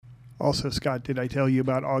Also, Scott, did I tell you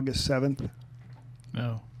about August 7th?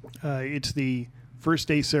 No. It's the first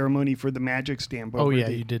day ceremony for the Magic Stamp. Oh, yeah,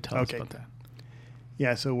 you did tell us about that.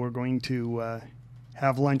 Yeah, so we're going to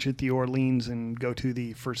have lunch at the Orleans and go to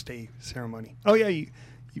the first day ceremony. Oh, yeah,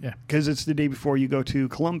 because it's the day before you go to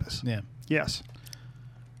Columbus. Yeah. Yes.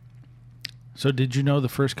 So did you know the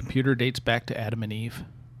first computer dates back to Adam and Eve?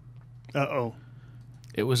 Uh-oh.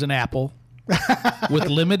 It was an apple with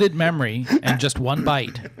limited memory and just one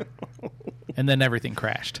byte. And then everything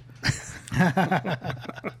crashed.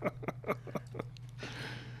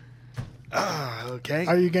 Okay.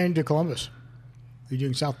 Are you going to Columbus? Are you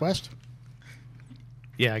doing Southwest?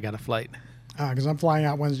 Yeah, I got a flight. Because I'm flying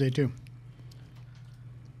out Wednesday, too.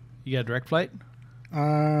 You got a direct flight?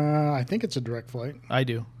 I think it's a direct flight. I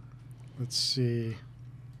do. Let's see.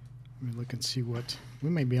 Let me look and see what... We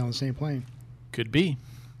may be on the same plane. Could be.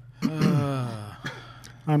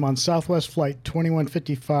 I'm on Southwest Flight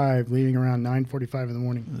 2155, leaving around 9:45 in the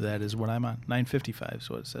morning. That is what I'm on. 9:55 is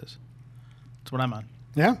what it says. That's what I'm on.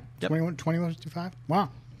 Yeah? Yep. 2155? Wow.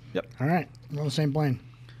 Yep. All right. We're on the same plane.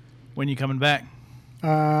 When you coming back?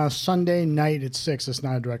 Sunday night at 6. It's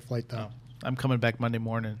not a direct flight, though. Oh, I'm coming back Monday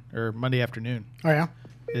morning or Monday afternoon. Oh, yeah?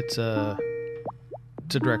 It's a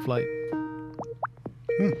direct flight.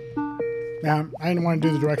 Yeah, I didn't want to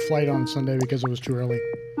do the direct flight on Sunday because it was too early.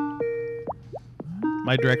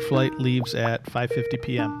 My direct flight leaves at 5:50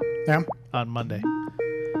 p.m. Yeah? on Monday.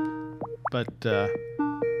 But the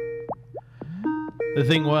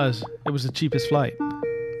thing was, it was the cheapest flight.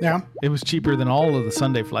 Yeah? It was cheaper than all of the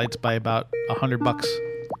Sunday flights by about $100.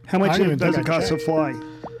 How much I didn't even does think it I cost to checked. fly? It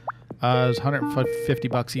was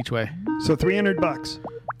 $150 each way. So $300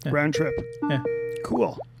 Yeah. round trip. Yeah.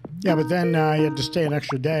 Cool. Yeah, but then you had to stay an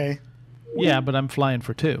extra day. Yeah, but I'm flying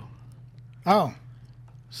for two. Oh.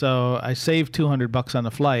 So I saved $200 on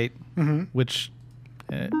the flight, which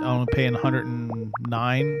I'm only paying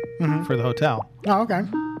 $109 for the hotel. Oh, okay.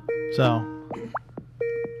 So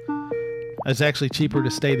it's actually cheaper to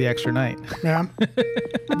stay the extra night. Yeah.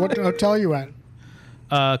 What hotel are you at?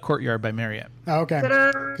 Courtyard by Marriott. Oh, okay.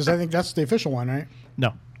 Because I think that's the official one, right?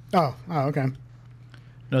 No. Oh, okay.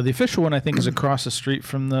 No, the official one I think is across the street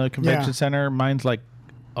from the convention Yeah. center. Mine's like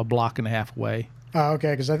a block and a half away. Oh,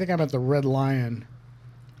 okay, because I think I'm at the Red Lion,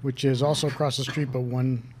 which is also across the street, but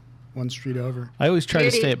one street over. I always try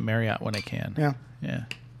to stay at Marriott when I can. Yeah. Yeah.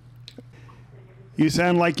 You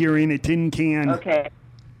sound like you're in a tin can. Okay.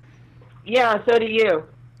 Yeah, so do you.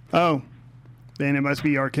 Oh, then it must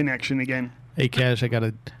be our connection again. Hey, Cash, I got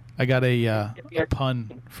a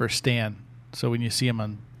pun for Stan. So when you see him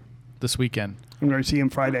on this weekend, I'm going to see him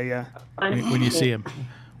Friday, yeah. when you see him,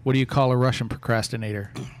 what do you call a Russian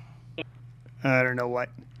procrastinator? I don't know what.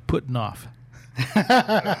 Putting off.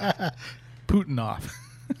 Putin off.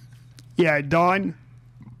 Yeah, Dawn,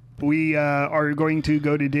 we are going to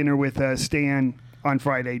go to dinner with Stan on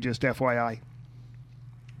Friday, just FYI.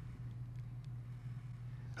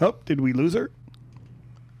 Oh, did we lose her?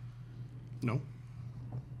 No.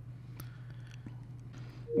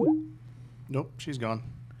 Nope, she's gone.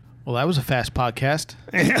 Well, that was a fast podcast.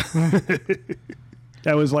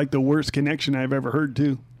 That was like the worst connection I've ever heard,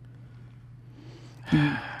 too.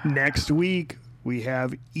 Next week, we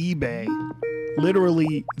have eBay,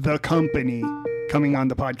 literally the company, coming on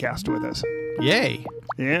the podcast with us. Yay.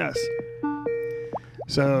 Yes.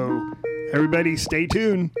 So, everybody stay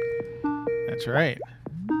tuned. That's right.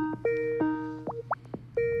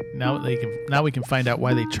 Now we can find out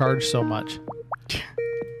why they charge so much.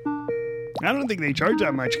 I don't think they charge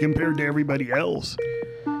that much compared to everybody else.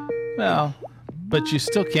 Well, but you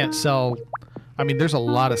still can't sell. I mean, there's a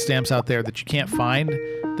lot of stamps out there that you can't find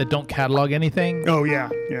that don't catalog anything. Oh, yeah.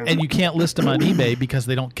 Yeah. And you can't list them on eBay because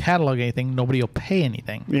they don't catalog anything. Nobody will pay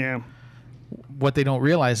anything. Yeah. What they don't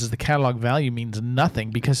realize is the catalog value means nothing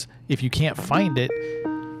because if you can't find it,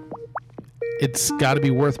 it's got to be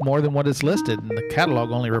worth more than what is listed. And the catalog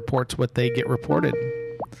only reports what they get reported.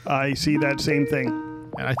 I see that same thing.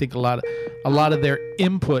 And I think a lot of their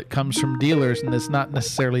input comes from dealers, and it's not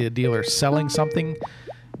necessarily a dealer selling something.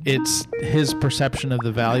 It's his perception of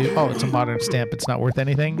the value. Oh, it's a modern stamp. It's not worth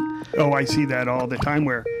anything. Oh, I see that all the time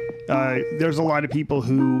where there's a lot of people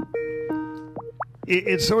who...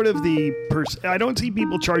 It's sort of the... I don't see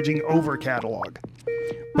people charging over catalog.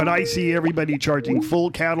 But I see everybody charging full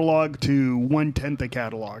catalog to 1/10 of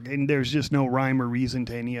catalog. And there's just no rhyme or reason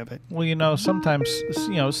to any of it. Well, sometimes,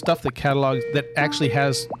 stuff that catalogs that actually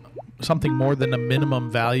has something more than a minimum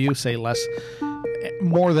value, say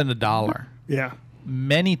more than $1. Yeah.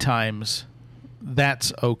 Many times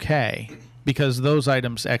that's okay because those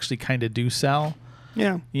items actually kind of do sell.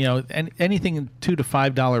 Yeah. You know, and anything in $2 to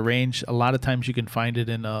 $5 range, a lot of times you can find it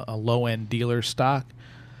in a low-end dealer stock,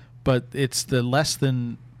 but it's the less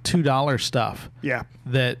than $2 stuff Yeah.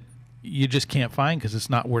 that you just can't find because it's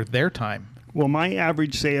not worth their time. Well, my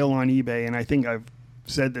average sale on eBay, and I think I've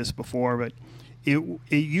said this before, but it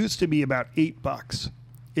used to be about $8.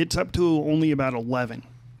 It's up to only about 11.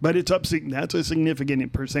 But it's up. That's a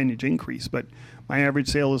significant percentage increase. But my average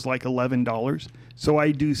sale is like $11. So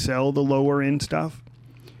I do sell the lower end stuff.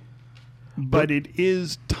 But it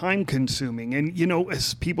is time consuming. And, you know,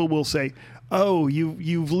 as people will say, oh,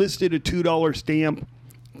 you've listed a $2 stamp.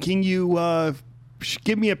 Can you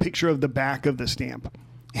give me a picture of the back of the stamp?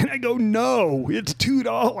 And I go, no, it's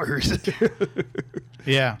 $2.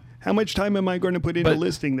 Yeah. How much time am I going to put into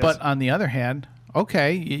listing this? But on the other hand,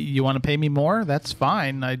 okay, you want to pay me more? That's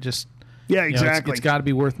fine. I just... Yeah, you know, exactly. it's got to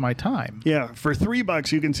be worth my time. Yeah, for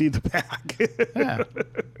 $3 you can see the back. Yeah.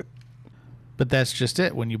 But that's just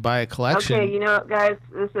it. When you buy a collection... Okay, you know what, guys?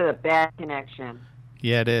 This is a bad connection.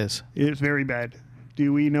 Yeah, it is. It's very bad.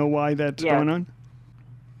 Do we know why that's Yeah. going on?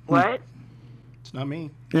 What? It's not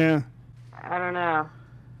me. Yeah. I don't know.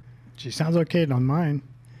 She sounds okay on mine.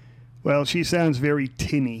 Well, she sounds very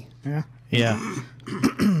tinny. Yeah. Yeah.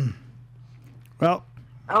 Well,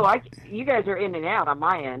 Oh, you guys are in and out on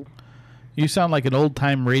my end. You sound like an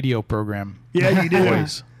old-time radio program. yeah, you do.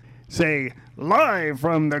 Voice. Say, live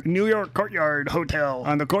from the New York Courtyard Hotel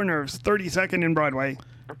on the corner of 32nd and Broadway,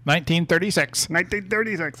 1936.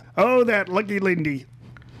 1936. Oh, that lucky Lindy.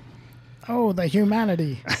 Oh, the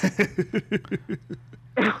humanity.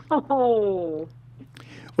 Oh,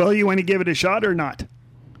 Well, you want to give it a shot or not?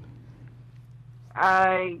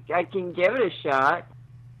 I can give it a shot.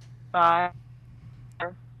 5,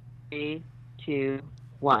 4, 3, 2,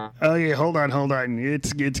 1. Oh, yeah, hold on.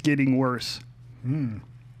 It's getting worse.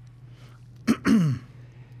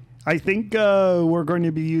 I think we're going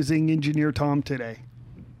to be using Engineer Tom today.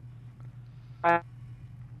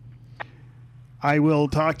 I will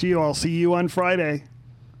talk to you. I'll see you on Friday.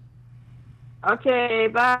 Okay,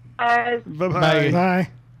 bye, guys. Bye-bye. Bye.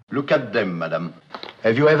 Look at them, madam.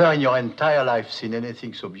 Have you ever in your entire life seen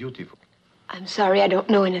anything so beautiful? I'm sorry, I don't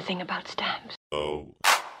know anything about stamps.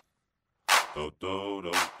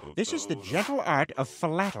 This is the gentle art of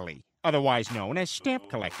philately, otherwise known as stamp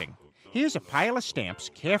collecting. Here's a pile of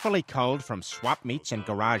stamps carefully culled from swap meets and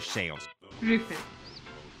garage sales. Rufus,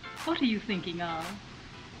 what are you thinking of?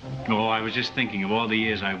 Oh, I was just thinking of all the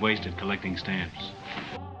years I wasted collecting stamps.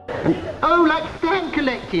 Oh, like stamp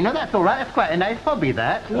collecting. No, that's all right. That's quite a nice hobby,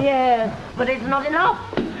 that. Yes, but it's not enough.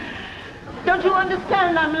 Don't you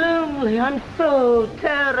understand? I'm lonely. I'm so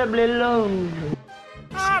terribly lonely.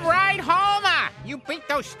 All right, Homer! You beat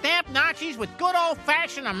those stamp Nazis with good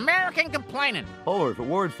old-fashioned American complaining. Homer, if it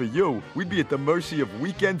weren't for you, we'd be at the mercy of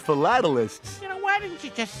weekend philatelists. You know, why didn't you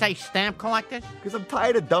just say stamp collectors? Because I'm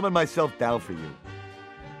tired of dumbing myself down for you.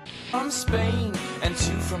 From Spain and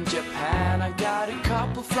 2 from Japan. I got a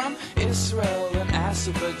couple from Israel and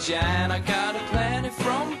Azerbaijan. I got a plenty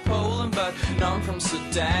from Poland, but none from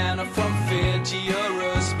Sudan or from Fiji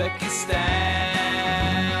or Uzbekistan.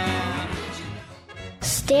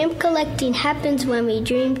 Stamp collecting happens when we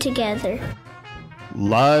dream together.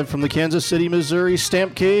 Live from the Kansas City, Missouri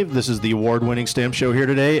Stamp Cave, this is the award-winning Stamp Show here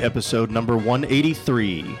today, episode number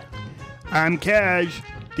 183. I'm Cash.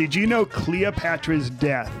 Did you know Cleopatra's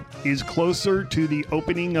death is closer to the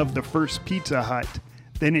opening of the first Pizza Hut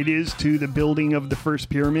than it is to the building of the first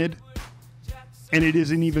pyramid? And it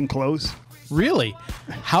isn't even close. Really?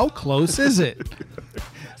 How close is it?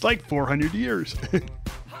 It's like 400 years.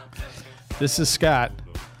 This is Scott.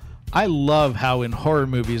 I love how in horror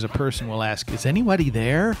movies a person will ask, is anybody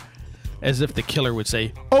there? As if the killer would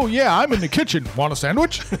say, oh yeah, I'm in the kitchen. Want a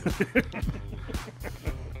sandwich?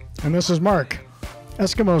 And this is Mark.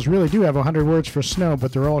 Eskimos really do have 100 words for snow,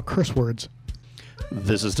 but they're all curse words.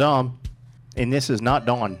 This is Tom. And this is not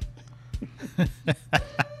Dawn.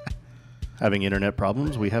 Having internet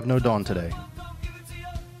problems, we have no Dawn today.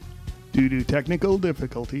 Due to technical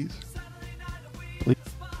difficulties.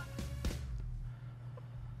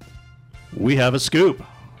 We have a scoop.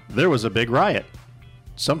 There was a big riot.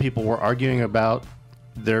 Some people were arguing about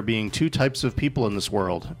there being 2 types of people in this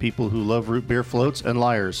world. People who love root beer floats and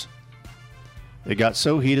liars. It got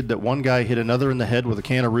so heated that one guy hit another in the head with a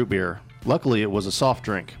can of root beer. Luckily, it was a soft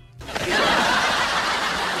drink.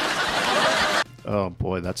 Oh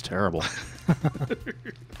boy, that's terrible.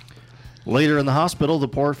 Later in the hospital, the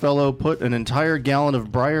poor fellow put an entire gallon of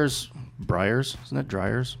Breyers? Isn't that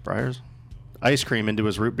Dreyer's? Breyers? Ice cream into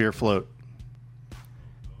his root beer float.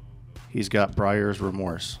 He's got Breyer's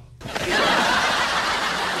remorse.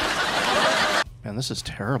 Man, this is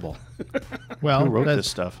terrible. Well, who wrote that's this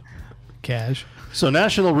stuff? Cash. So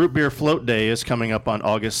National Root Beer Float Day is coming up on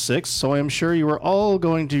August 6th, so I'm sure you are all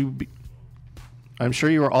going to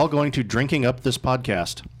drinking up this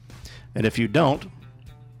podcast. And if you don't,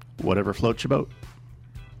 whatever floats your boat.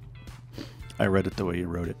 I read it the way you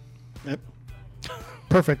wrote it. Yep.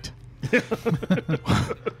 Perfect.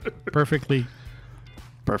 Perfectly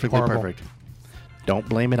horrible. Perfect. Don't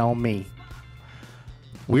blame it on me.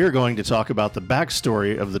 We are going to talk about the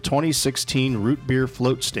backstory of the 2016 Root Beer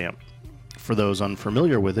Float Stamp. For those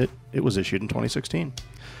unfamiliar with it, it was issued in 2016.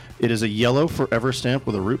 It is a yellow forever stamp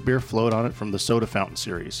with a root beer float on it from the Soda Fountain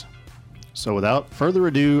series. So without further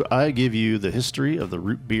ado, I give you the history of the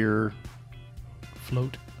root beer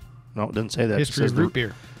float. No, it doesn't say that. History of root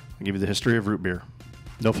beer. I give you the history of root beer.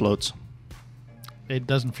 No floats. It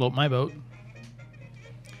doesn't float my boat.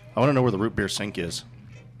 I want to know where the root beer sink is.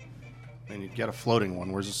 And you got a floating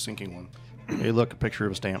one. Where's the sinking one? Hey, look, a picture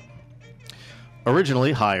of a stamp.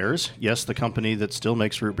 Originally, Hires, yes, the company that still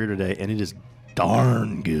makes root beer today, and it is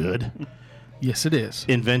darn good. Yes, it is.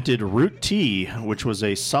 Invented Root Tea, which was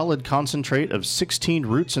a solid concentrate of 16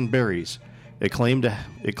 roots and berries. It claimed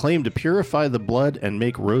to purify the blood and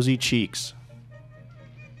make rosy cheeks.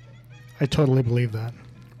 I totally believe that.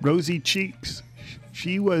 Rosy Cheeks.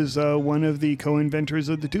 She was one of the co-inventors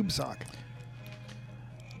of the tube sock.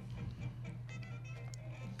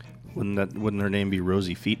 Wouldn't her name be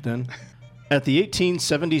Rosy Feet then? At the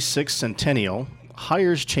 1876 centennial,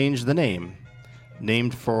 Hires changed the name,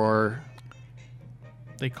 named for...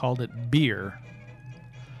 They called it beer.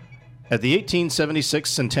 At the 1876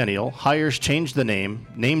 centennial, Hires changed the name,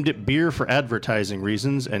 named it beer for advertising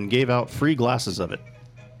reasons, and gave out free glasses of it.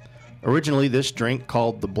 Originally, this drink,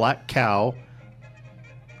 called the Black Cow...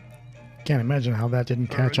 Can't imagine how that didn't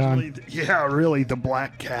catch on. Yeah, really, the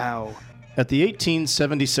Black Cow. At the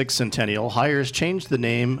 1876 centennial, Hires changed the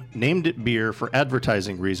name, named it beer for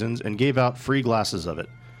advertising reasons, and gave out free glasses of it.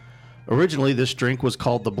 Originally, this drink was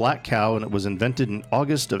called the Black Cow, and it was invented in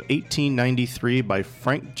August of 1893 by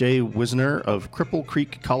Frank J. Wisner of Cripple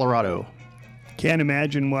Creek, Colorado. Can't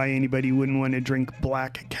imagine why anybody wouldn't want to drink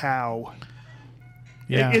Black Cow.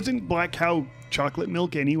 Yeah. Isn't Black Cow chocolate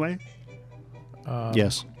milk anyway?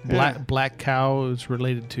 Yes. Black Cow is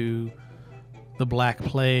related to the Black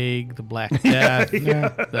Plague, the Black Death.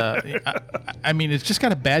 I mean, it's just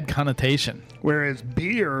got a bad connotation. Whereas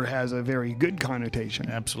beer has a very good connotation.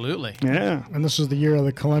 Absolutely. Yeah. And this was the year of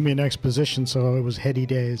the Columbian Exposition, so it was heady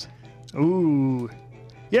days. Ooh.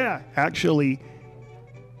 Yeah, actually,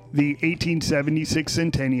 the 1876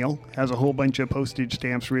 centennial has a whole bunch of postage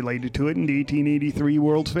stamps related to it, and the 1883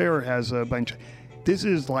 World's Fair has a bunch. This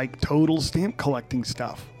is like total stamp collecting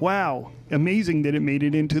stuff. Wow. Amazing that it made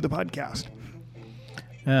it into the podcast.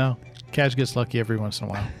 Yeah, Cash gets lucky every once in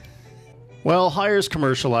a while. Well, Hires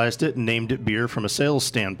commercialized it and named it beer from a sales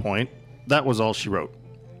standpoint. That was all she wrote.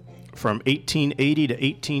 From 1880 to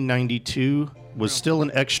 1892 was still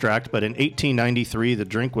an extract, but in 1893 the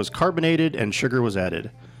drink was carbonated and sugar was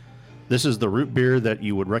added. This is the root beer that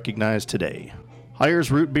you would recognize today.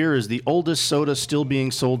 Hires root beer is the oldest soda still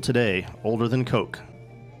being sold today, older than Coke.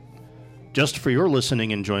 Just for your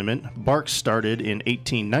listening enjoyment, Barks started in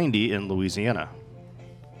 1890 in Louisiana.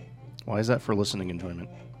 Why is that for listening enjoyment?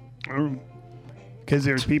 Because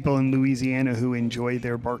there's people in Louisiana who enjoy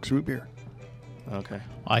their Barks root beer. Okay.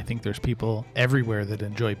 I think there's people everywhere that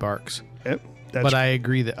enjoy Barks. Yep. But I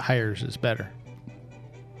agree that Hires is better.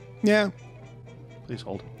 Yeah. Please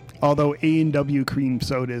hold. Although A&W cream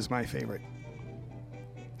soda is my favorite.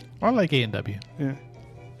 I like A&W.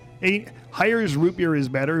 Yeah. Hires root beer is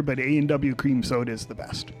better, but A&W cream soda is the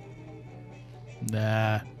best.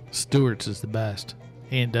 Nah, Stewart's is the best.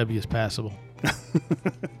 A&W is passable.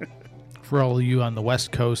 For all of you on the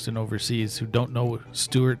West Coast and overseas who don't know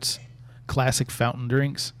Stewart's classic fountain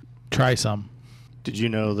drinks, try some. Did you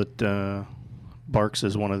know that Barks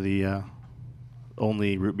is one of the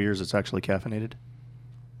only root beers that's actually caffeinated?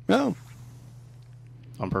 Oh.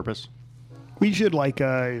 On purpose? We should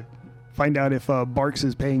find out if Barks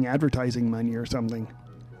is paying advertising money or something.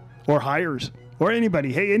 Or Hires. Or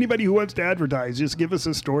anybody. Hey, anybody who wants to advertise, just give us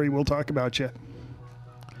a story. We'll talk about you.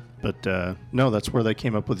 But no, that's where they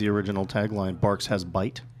came up with the original tagline, Barks has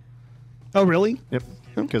bite. Oh, really? Yep,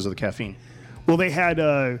 because of the caffeine. Well,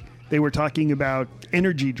 they were talking about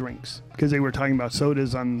energy drinks because they were talking about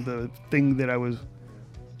sodas on the thing that I was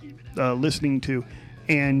listening to.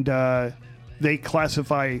 And they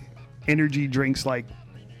classify energy drinks like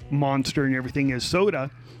Monster and everything as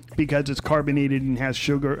soda because it's carbonated and has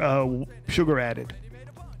sugar added.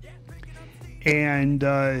 And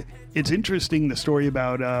it's interesting, the story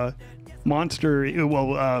about Monster,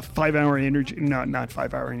 5 Hour Energy, not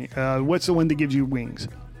 5 Hour, what's the one that gives you wings?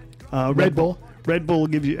 Red Bull. Red Bull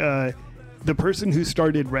gives you, the person who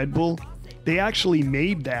started Red Bull, they actually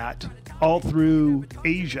made that all through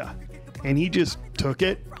Asia. And he just took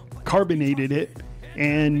it, carbonated it,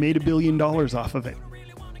 and made $1 billion off of it.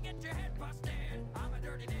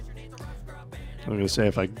 I'm going to say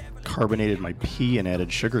if I carbonated my pee and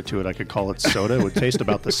added sugar to it, I could call it soda. It would taste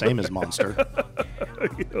about the same as Monster.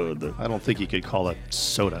 I don't think you could call it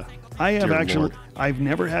soda. I have Dear actually, Lord. I've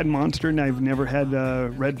never had Monster and I've never had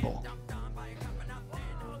Red Bull.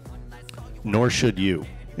 Nor should you.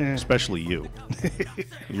 Yeah. Especially you.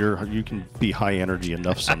 You can be high energy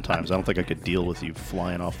enough sometimes. I don't think I could deal with you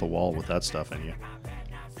flying off the wall with that stuff in you.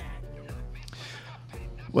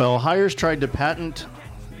 Well, Hires tried to patent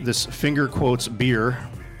this finger quotes beer,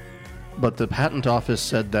 but the patent office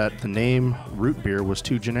said that the name root beer was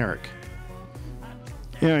too generic.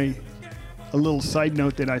 Yeah, a little side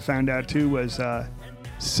note that I found out too was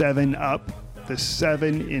 7 Up. The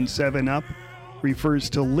 7 in 7 Up refers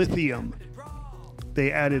to lithium.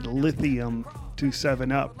 They added lithium to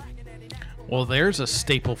 7 Up. Well, there's a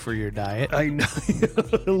staple for your diet. I know.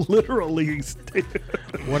 Literally.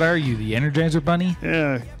 What are you, the Energizer Bunny?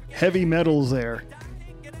 Yeah, heavy metals there.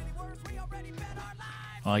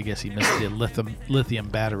 Well, I guess he missed the lithium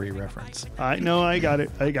battery reference. I know, I got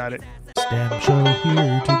it. Stamp show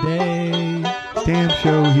here today. Stamp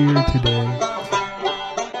show here today.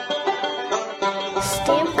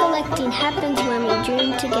 Stamp collecting happens when we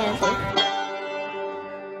dream together.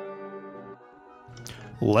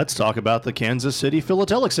 Let's talk about the Kansas City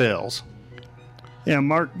philatelic sales. Yeah,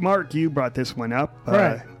 Mark, you brought this one up.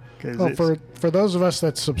 Right. Well, It's, for those of us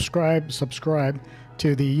that subscribe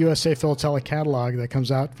to the USA Philatelic catalog that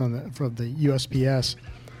comes out from the USPS,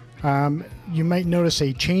 you might notice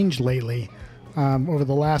a change lately. Over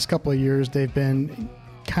the last couple of years, they've been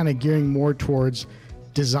kind of gearing more towards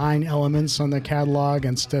design elements on their catalog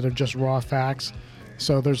instead of just raw facts.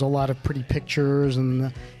 So there's a lot of pretty pictures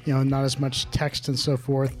and not as much text and so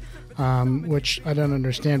forth, which I don't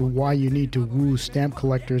understand why you need to woo stamp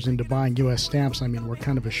collectors into buying U.S. stamps. I mean, we're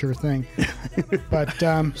kind of a sure thing. But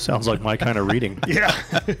sounds like my kind of reading. Yeah.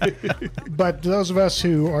 But those of us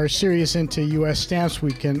who are serious into U.S. stamps,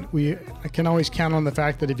 we can always count on the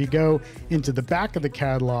fact that if you go into the back of the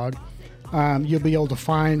catalog, you'll be able to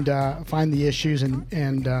find the issues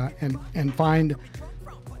and find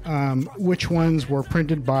which ones were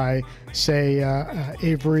printed by, say,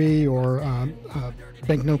 Avery or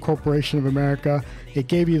Banknote Corporation of America. It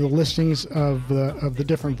gave you the listings of the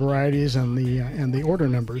different varieties and the order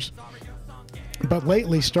numbers. But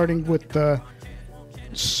lately, starting with the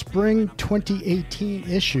spring 2018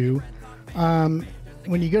 issue,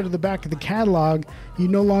 when you go to the back of the catalog, you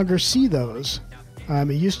no longer see those. It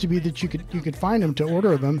used to be that you could find them to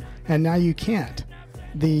order them, and now you can't.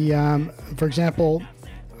 For example,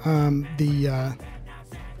 the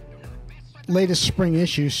latest spring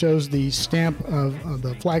issue shows the stamp of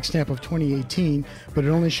the flag stamp of 2018, but it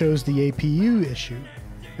only shows the APU issue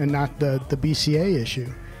and not the BCA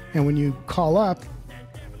issue. And when you call up,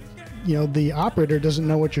 the operator doesn't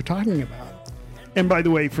know what you're talking about. And by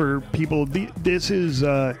the way, for people, this is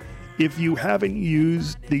if you haven't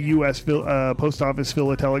used the U.S. Post Office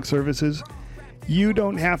Philatelic Services, you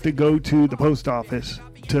don't have to go to the post office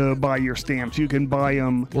to buy your stamps. You can buy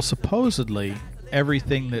them. Well, supposedly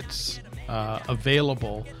everything that's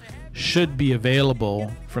available should be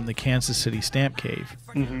available from the Kansas City Stamp Cave.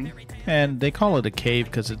 Mm-hmm. And they call it a cave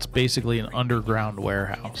because it's basically an underground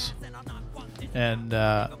warehouse. And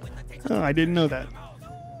I didn't know that.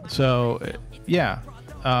 So, yeah.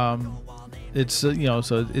 It's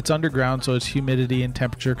so it's underground, so it's humidity and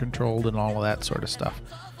temperature controlled and all of that sort of stuff.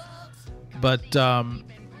 But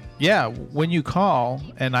yeah, when you call,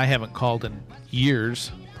 and I haven't called in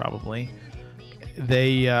years, probably,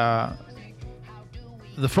 the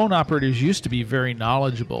phone operators used to be very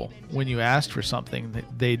knowledgeable. When you asked for something,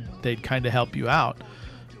 they'd kind of help you out.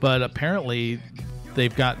 But apparently,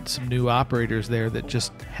 they've got some new operators there that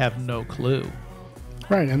just have no clue.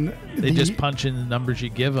 Right, and they just punch in the numbers you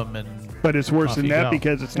give them, and but it's worse off than you that go.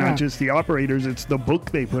 because it's not just the operators; it's the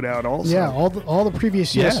book they put out also. Yeah, all the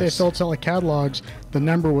previous USA Yes. Philatelic catalogs, the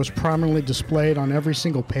number was prominently displayed on every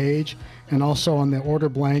single page, and also on the order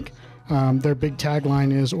blank. Their big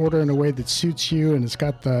tagline is "Order in a way that suits you," and it's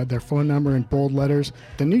got their phone number in bold letters.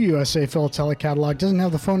 The new USA Philatelic catalog doesn't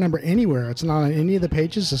have the phone number anywhere. It's not on any of the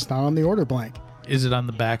pages. It's not on the order blank. Is it on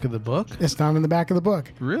the back of the book? It's not in the back of the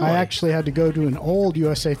book. Really? I actually had to go to an old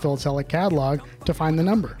USA Philatelic catalog to find the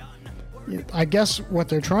number. I guess what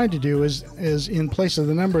they're trying to do is in place of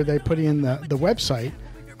the number, they put in the website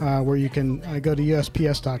where you can go to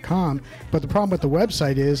USPS.com. But the problem with the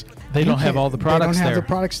website is They don't have all the products They don't have there. the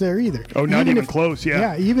products there either. Oh, not even close,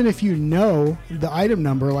 yeah. Yeah, even if you know the item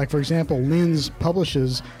number, like for example, Linz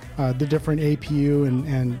publishes the different APU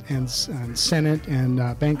and Senate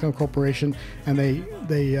and Banco Corporation, and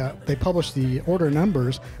they publish the order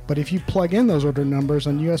numbers. But if you plug in those order numbers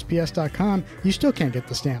on USPS.com, you still can't get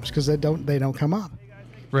the stamps because they don't come up.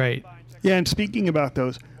 Right. Yeah, and speaking about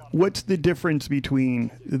those, what's the difference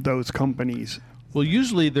between those companies? Well,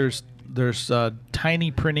 usually there's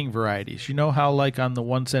tiny printing varieties. You know how like on the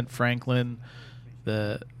 1 cent Franklin,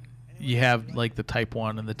 you have like the Type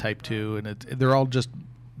 1 and the Type 2, and they're all just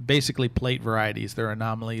basically plate varieties. They're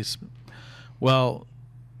anomalies. Well,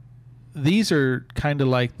 these are kind of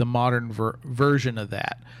like the modern version of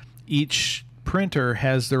that. Each printer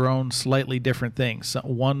has their own slightly different things. So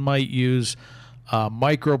one might use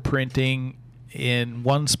micro printing in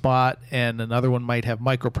one spot, and another one might have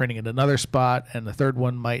micro printing in another spot, and the third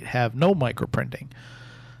one might have no micro printing.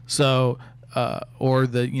 So, or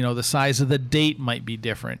the size of the date might be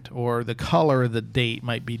different, or the color of the date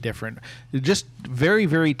might be different. They're just very,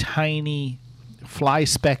 very tiny, fly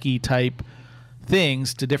specky type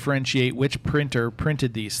things to differentiate which printer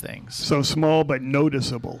printed these things. So small but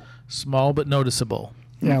noticeable. Small but noticeable.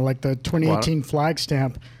 Yeah, like the 2018 flag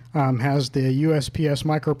stamp has the USPS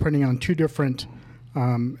micro printing on two different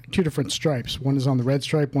stripes. One is on the red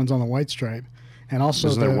stripe, one's on the white stripe, and also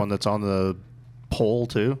isn't there one that's on the pole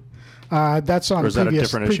too? That's on or is that a previous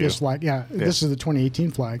different issue? flag. Yeah, this is the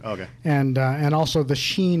 2018 flag. Okay. And also the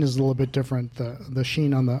sheen is a little bit different. The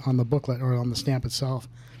sheen on the booklet or on the stamp itself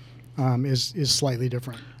is slightly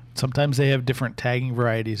different. Sometimes they have different tagging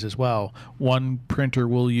varieties as well. One printer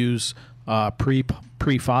will use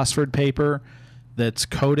pre-phosphored paper that's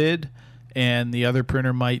coated, and the other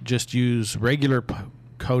printer might just use regular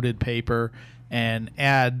coated paper and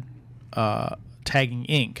add tagging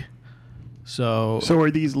ink. So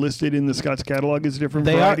are these listed in the Scott's catalog as different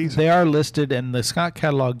varieties? They are listed, and the Scott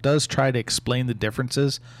catalog does try to explain the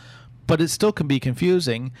differences, but it still can be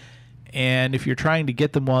confusing. And if you're trying to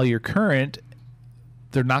get them while you're current,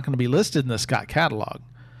 they're not going to be listed in the Scott catalog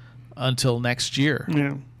until next year.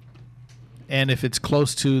 Yeah. And if it's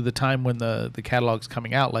close to the time when the catalog's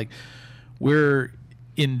coming out, like we're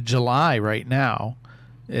in July right now,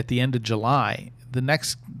 at the end of July, the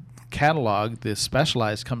next catalog, the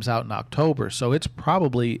Specialized, comes out in October. So it's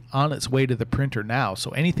probably on its way to the printer now.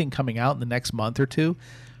 So anything coming out in the next month or two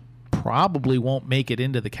probably won't make it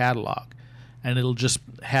into the catalog. And it'll just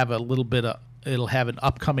have it'll have an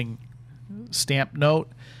upcoming stamp note,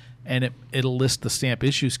 and it'll list the stamp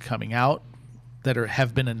issues coming out that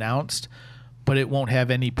have been announced, but it won't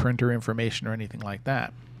have any printer information or anything like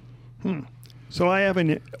that. So I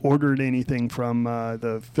haven't ordered anything from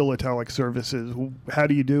the Philatelic Services. How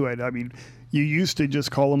do you do it? I mean, you used to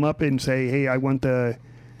just call them up and say, hey, I want the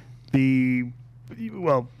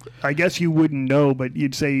well, I guess you wouldn't know, but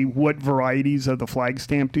you'd say, what varieties of the flag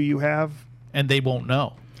stamp do you have? And they won't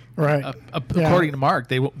know. Right. According to Mark,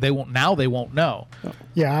 they won't know.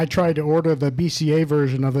 Yeah, I tried to order the BCA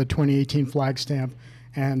version of the 2018 flag stamp,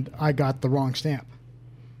 and I got the wrong stamp.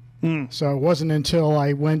 So it wasn't until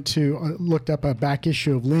I went to looked up a back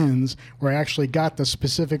issue of Linz where I actually got the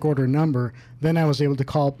specific order number. Then I was able to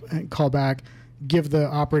call back, give the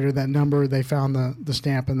operator that number. They found the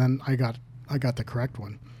stamp, and then I got the correct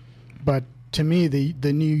one. But to me,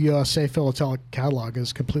 the new USA Philatelic catalog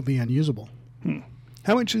is completely unusable.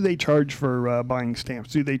 How much do they charge for buying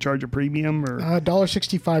stamps? Do they charge a premium or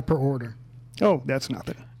 $1.65 per order? Oh, that's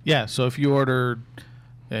nothing. Yeah. So if you order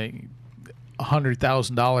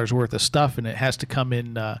 $100,000 worth of stuff and it has to come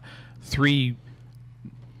in three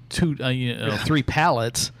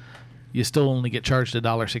pallets, you still only get charged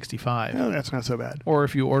 $1.65. Oh, that's not so bad. Or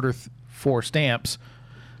if you order 4 stamps,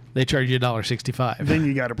 they charge you $1.65. Then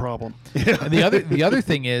you got a problem. And the other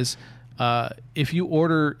thing is, if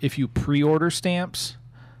you pre-order stamps,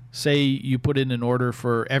 say you put in an order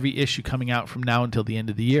for every issue coming out from now until the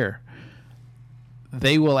end of the year,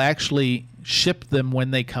 they will actually ship them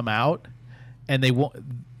when they come out, and they won't.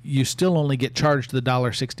 You still only get charged the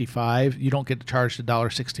 $1.65. You don't get charged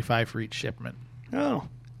 $1.65 for each shipment. Oh,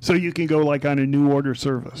 so you can go like on a new order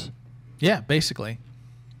service. Yeah, basically.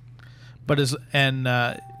 But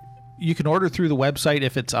you can order through the website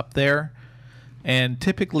if it's up there, and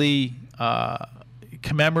typically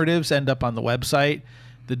commemoratives end up on the website.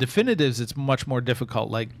 The definitives, it's much more difficult.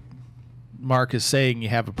 Like Mark is saying, you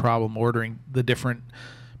have a problem ordering the different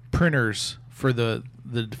printers for the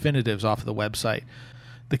definitives off of the website.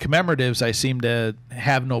 The commemoratives, I seem to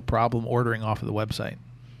have no problem ordering off of the website.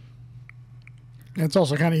 And it's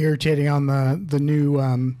also kind of irritating on the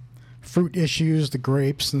new fruit issues, the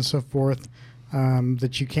grapes and so forth,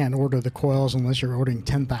 that you can't order the coils unless you're ordering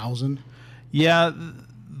 10,000. Yeah.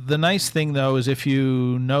 The nice thing, though, is if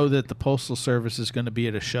you know that the Postal Service is going to be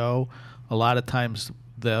at a show, a lot of times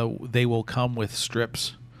they will come with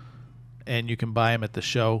strips, and you can buy them at the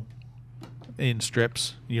show in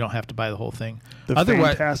strips. You don't have to buy the whole thing. The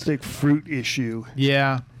fantastic fruit issue.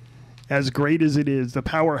 Yeah. As great as it is, the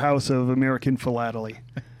powerhouse of American philately.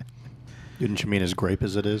 Didn't you mean as grape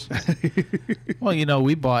as it is? Well,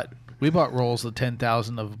 we bought rolls of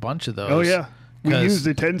 10,000 of a bunch of those. Oh, yeah. We used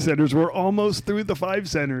the 10 centers. We're almost through the 5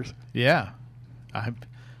 centers. Yeah. I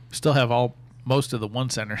still have most of the 1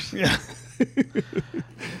 centers. Yeah.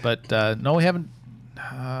 But no, we haven't.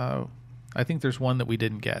 I think there's one that we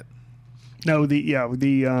didn't get. No, the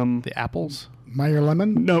apples. Meyer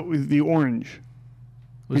lemon? No, the orange.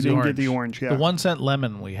 We didn't get the orange. Yeah. The 1 cent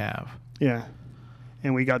lemon we have. Yeah.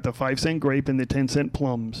 And we got the 5 cent grape and the 10 cent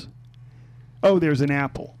plums. Oh, there's an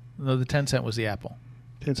apple. No, the 10 cent was the apple.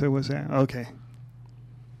 10 cent was that? Okay.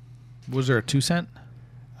 Was there a 2 cent?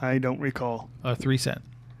 I don't recall. A 3 cent.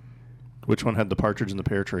 Which one had the partridge in the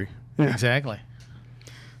pear tree? Yeah. Exactly.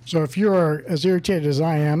 So if you're as irritated as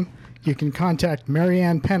I am, you can contact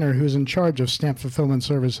Marianne Penner, who's in charge of stamp fulfillment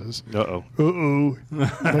services. Uh-oh.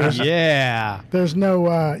 Yeah. There's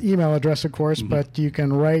no email address, of course, but you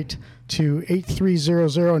can write to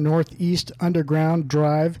 8300 Northeast Underground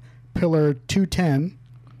Drive, Pillar 210.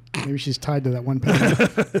 Maybe she's tied to that one pillar.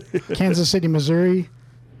 Kansas City, Missouri,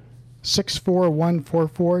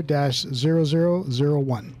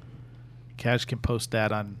 64144-0001. Cash can post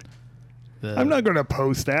that on the... I'm not going to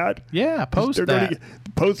post that. Yeah, post that. The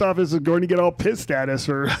post office is going to get all pissed at us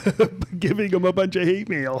for giving them a bunch of hate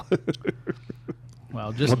mail.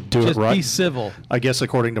 Well, just be civil. I guess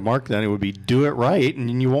according to Mark, then it would be do it right,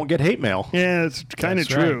 and you won't get hate mail. Yeah, it's kind of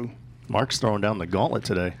true. Right. Mark's throwing down the gauntlet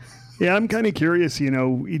today. Yeah, I'm kind of curious,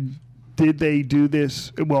 did they do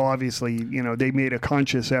this? Well, obviously, they made a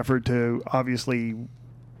conscious effort to end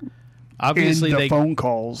the phone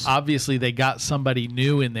calls. Obviously, they got somebody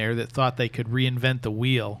new in there that thought they could reinvent the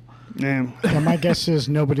wheel. Yeah. Well, my guess is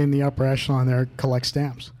nobody in the upper echelon there collects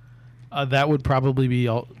stamps. That would probably be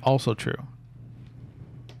also true.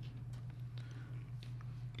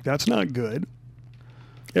 That's not good.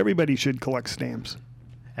 Everybody should collect stamps.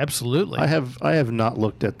 Absolutely. I have not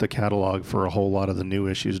looked at the catalog for a whole lot of the new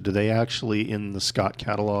issues. Do they actually, in the Scott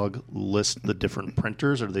catalog, list the different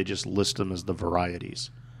printers, or do they just list them as the varieties?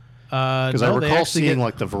 Because I recall seeing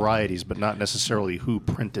like the varieties, but not necessarily who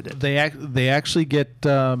printed it. They actually get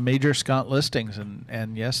major Scott listings,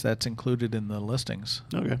 and yes, that's included in the listings.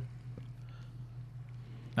 Okay.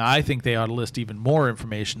 Now, I think they ought to list even more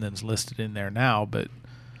information than's listed in there now, but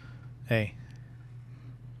hey.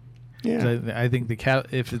 Yeah. I think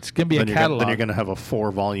if it's going to be a catalog, then you're going to have a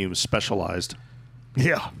 4-volume specialized.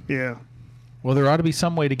 Yeah. Well, there ought to be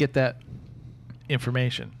some way to get that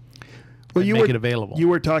information. Well, make it available. You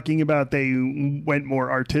were talking about they went more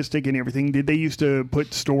artistic and everything. Did they used to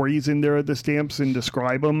put stories in there of the stamps and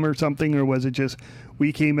describe them or something, or was it just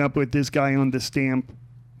we came up with this guy on the stamp,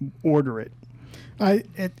 order it?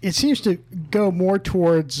 It seems to go more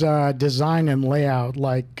towards design and layout,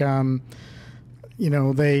 like.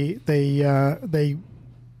 They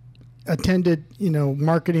attended,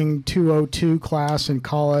 marketing 202 class in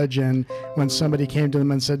college, and when somebody came to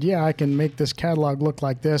them and said, yeah, I can make this catalog look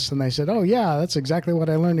like this, and they said, oh, yeah, that's exactly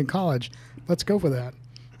what I learned in college. Let's go for that.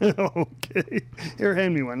 Okay. Here,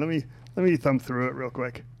 hand me one. Let me thumb through it real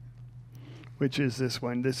quick. Which is this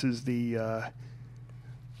one? This is the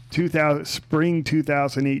spring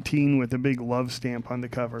 2018 with a big love stamp on the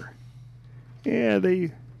cover. Yeah,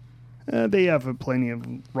 they have plenty of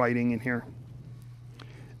writing in here.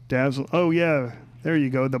 Dazzle. Oh, yeah. There you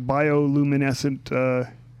go. The bioluminescent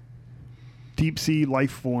deep sea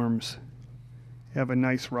life forms. Have a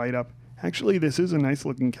nice write-up. Actually, this is a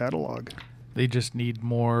nice-looking catalog. They just need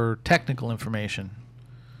more technical information.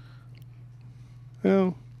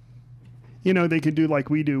 Well, they could do like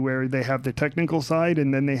we do, where they have the technical side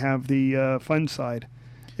and then they have the fun side.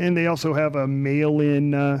 And they also have a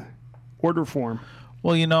mail-in order form.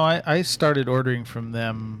 Well, I started ordering from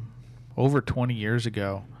them over 20 years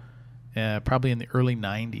ago, probably in the early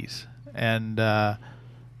 90s. And I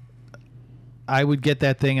would get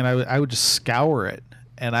that thing and I would just scour it.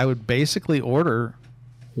 And I would basically order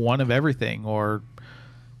one of everything, or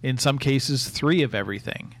in some cases 3 of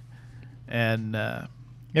everything. And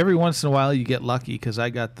every once in a while you get lucky, because I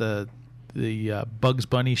got the Bugs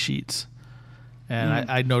Bunny sheets. And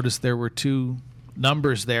I noticed there were 2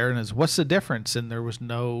 numbers there, and what's the difference? And there was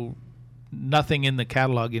no nothing in the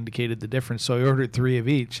catalog indicated the difference, so I ordered 3 of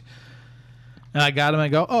each. And I got them, I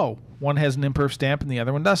go, oh, one has an imperf stamp and the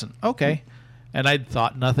other one doesn't. Okay. And I'd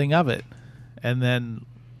thought nothing of it. And then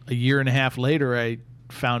a year and a half later, I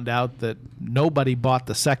found out that nobody bought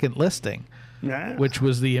the second listing, which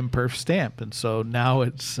was the imperf stamp. And so now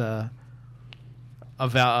it's a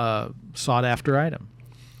sought-after item.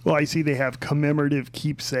 Well, I see they have commemorative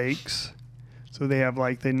keepsakes. So they have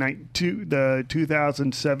like the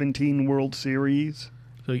 2017 World Series.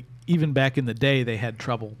 So even back in the day, they had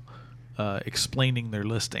trouble explaining their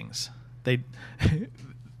listings. They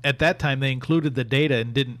at that time they included the data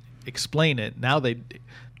and didn't explain it. Now they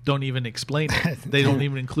don't even explain it. They don't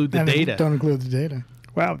even include the data. Don't include the data.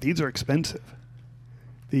 Wow, these are expensive.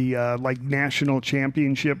 The like national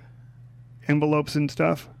championship envelopes and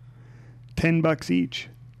stuff, $10 each.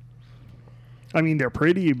 I mean, they're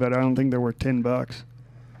pretty, but I don't think they're worth $10.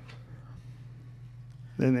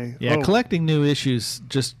 Then collecting new issues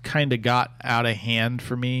just kind of got out of hand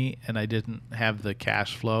for me, and I didn't have the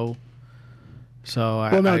cash flow. So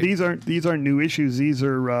these aren't new issues. These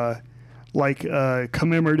are like a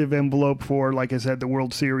commemorative envelope for, like I said, the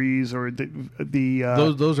World Series or the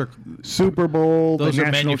those are Super Bowl. Those the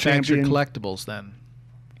are national manufactured champion. collectibles, then.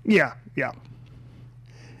 Yeah.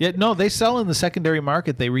 Yeah, no, they sell in the secondary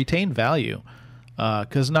market. They retain value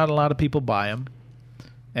because not a lot of people buy them.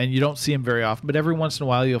 And you don't see them very often, but every once in a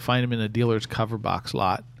while you'll find them in a dealer's cover box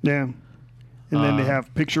lot. Yeah, and then they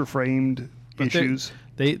have picture framed issues.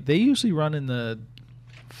 They usually run in the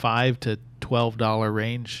 $5 to $12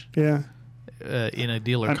 range. Yeah, in a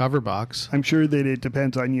dealer cover box. I'm sure that it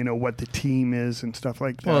depends on what the team is and stuff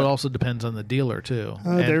like that. Well, it also depends on the dealer too,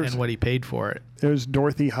 and what he paid for it. There's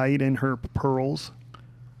Dorothy Height and her pearls.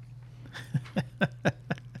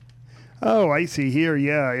 Oh, I see here.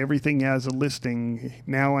 Yeah, everything has a listing.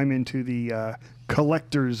 Now I'm into the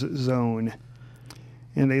collector's zone.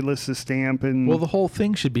 And they list the stamp. And well, the whole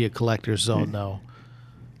thing should be a collector's zone, though.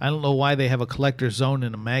 I don't know why they have a collector's zone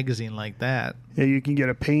in a magazine like that. Yeah, you can get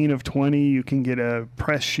a pane of 20. You can get a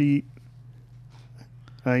press sheet.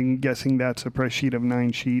 I'm guessing that's a press sheet of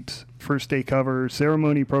 9 sheets. First day cover,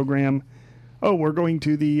 ceremony program. Oh, we're going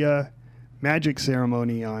to the magic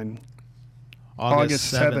ceremony on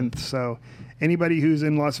August 7th. So anybody who's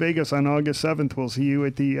in Las Vegas on August 7th, we'll see you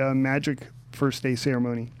at the Magic First Day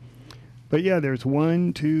Ceremony. But yeah, there's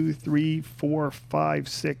 1, 2, 3, 4, 5,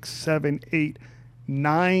 6, 7, 8,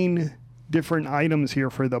 9 different items here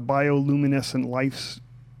for the bioluminescent life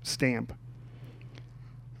stamp,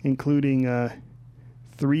 including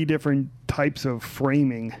 3 different types of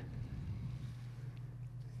framing.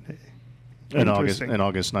 And August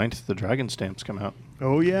 9th, the dragon stamps come out.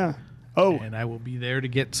 Oh, yeah. Oh, and I will be there to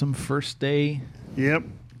get some first day. Yep,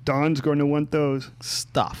 Don's going to want those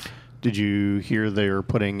stuff. Did you hear they're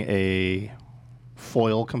putting a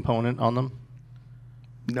foil component on them?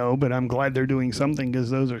 No, but I'm glad they're doing something because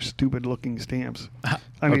those are stupid-looking stamps.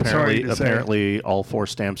 I mean, apparently, all 4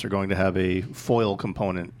 stamps are going to have a foil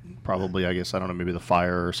component. Probably, I guess, I don't know, maybe the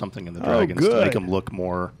fire or something in the dragons to make them look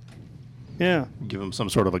more. Yeah, give them some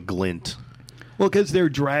sort of a glint. Well, because they're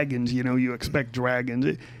dragons, you expect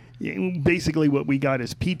dragons. Basically, what we got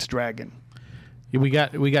is Pete's dragon. Yeah,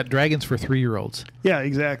 we got dragons for 3-year-olds. Yeah,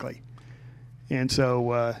 exactly. And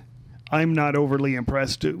so I'm not overly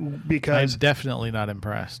impressed because I'm definitely not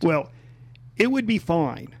impressed. Well, it would be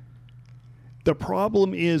fine. The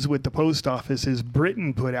problem is with the post office is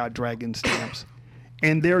Britain put out dragon stamps,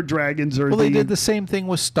 and their dragons are. Well, they did the same thing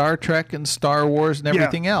with Star Trek and Star Wars and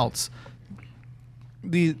everything else.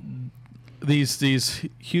 These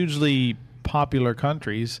hugely popular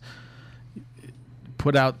countries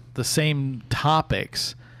put out the same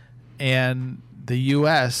topics, and the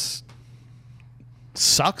U.S.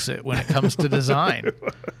 sucks it when it comes to design.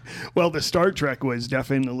 Well, the Star Trek was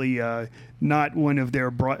definitely not one of their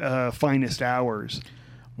finest hours.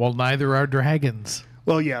 Well, neither are dragons.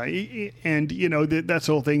 Well, yeah, and that's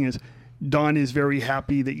the whole thing is Dawn is very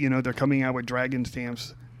happy that they're coming out with dragon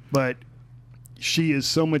stamps, but she is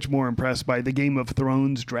so much more impressed by the Game of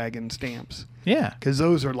Thrones dragon stamps. Yeah. Because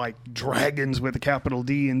those are like dragons with a capital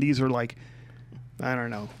D, and these are like, I don't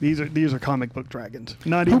know. These are comic book dragons.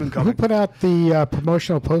 Not even comic. Who put out the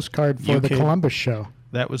promotional postcard for the Columbus show?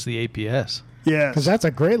 That was the APS. Yeah. Because that's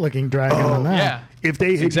a great-looking dragon on that. Yeah. If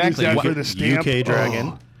they had used that for the stamp. UK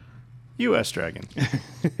dragon. U.S. dragon.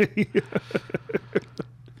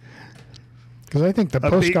 Because I think the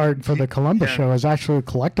postcard for the Columbus show is actually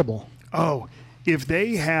collectible. Oh, if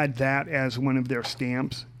they had that as one of their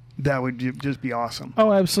stamps, that would just be awesome.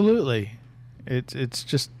 Oh, absolutely. It's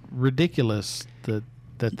just ridiculous that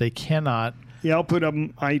they cannot Yeah, I'll put up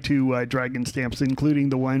my 2 dragon stamps, including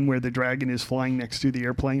the one where the dragon is flying next to the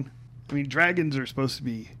airplane. I mean, dragons are supposed to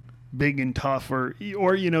be big and tough, or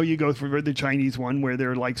you go for the Chinese one where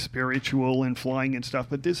they're like spiritual and flying and stuff,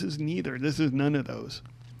 but this is neither. This is none of those.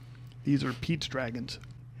 These are Pete's dragons.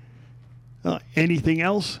 Anything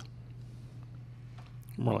else?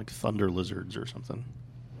 More like thunder lizards or something.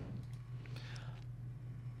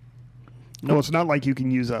 No, it's not like you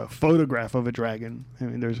can use a photograph of a dragon. I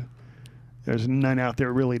mean, there's none out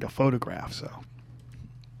there really to photograph, so.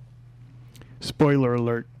 Spoiler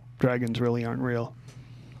alert, dragons really aren't real.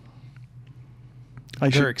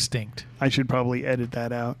 They're extinct. I should probably edit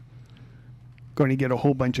that out. Going to get a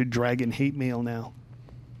whole bunch of dragon hate mail now.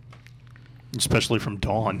 Especially from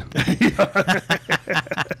Dawn.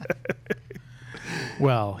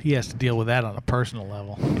 Well, he has to deal with that on a personal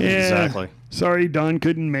level. Yeah. Exactly. Sorry, Dawn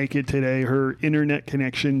couldn't make it today. Her internet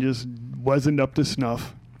connection just wasn't up to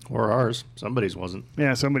snuff. Or ours. Somebody's wasn't.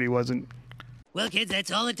 Yeah, somebody wasn't. Well, kids, that's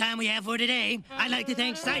all the time we have for today. I'd like to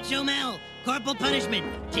thank Sideshow Mel, Corporal Punishment,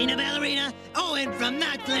 Tina Ballerina, and from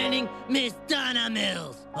Knots Landing, Miss Donna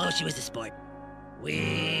Mills. Oh, she was a sport.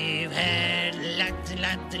 We've had lots and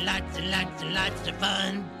lots and lots and lots and lots of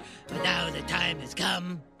fun, but now the time has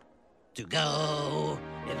come to go.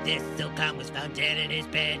 If this Silcon was found dead in his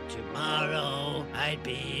bed tomorrow, I'd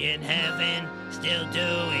be in heaven still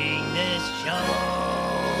doing this show.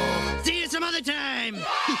 See you some other time!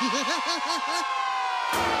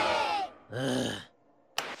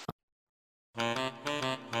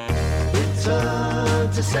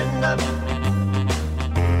 Return to sender.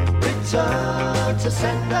 Return to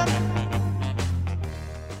sender.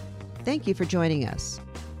 Thank you for joining us.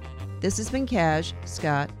 This has been Cash,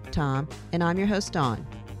 Scott, Tom, and I'm your host, Dawn.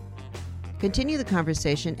 Continue the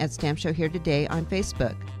conversation at Stamp Show Here Today on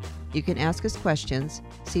Facebook. You can ask us questions,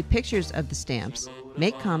 see pictures of the stamps,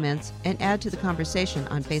 make comments, and add to the conversation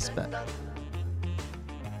on Facebook.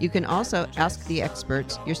 You can also ask the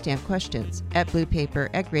experts your stamp questions at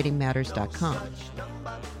bluepaper@gradingmatters.com.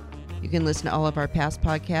 You can listen to all of our past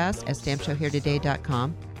podcasts at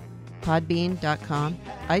stampshowheretoday.com, podbean.com,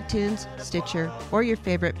 iTunes, Stitcher, or your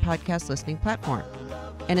favorite podcast listening platform.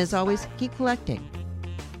 And as always, keep collecting.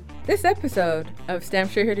 This episode of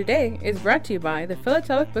Stamp Show Here Today is brought to you by the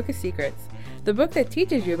Philatelic Book of Secrets, the book that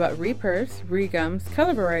teaches you about repurfs, regums,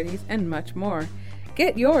 color varieties, and much more.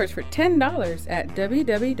 Get yours for $10 at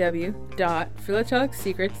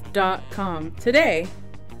www.philatelicsecrets.com today.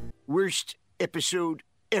 Worst episode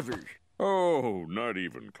ever. Oh, not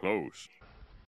even close.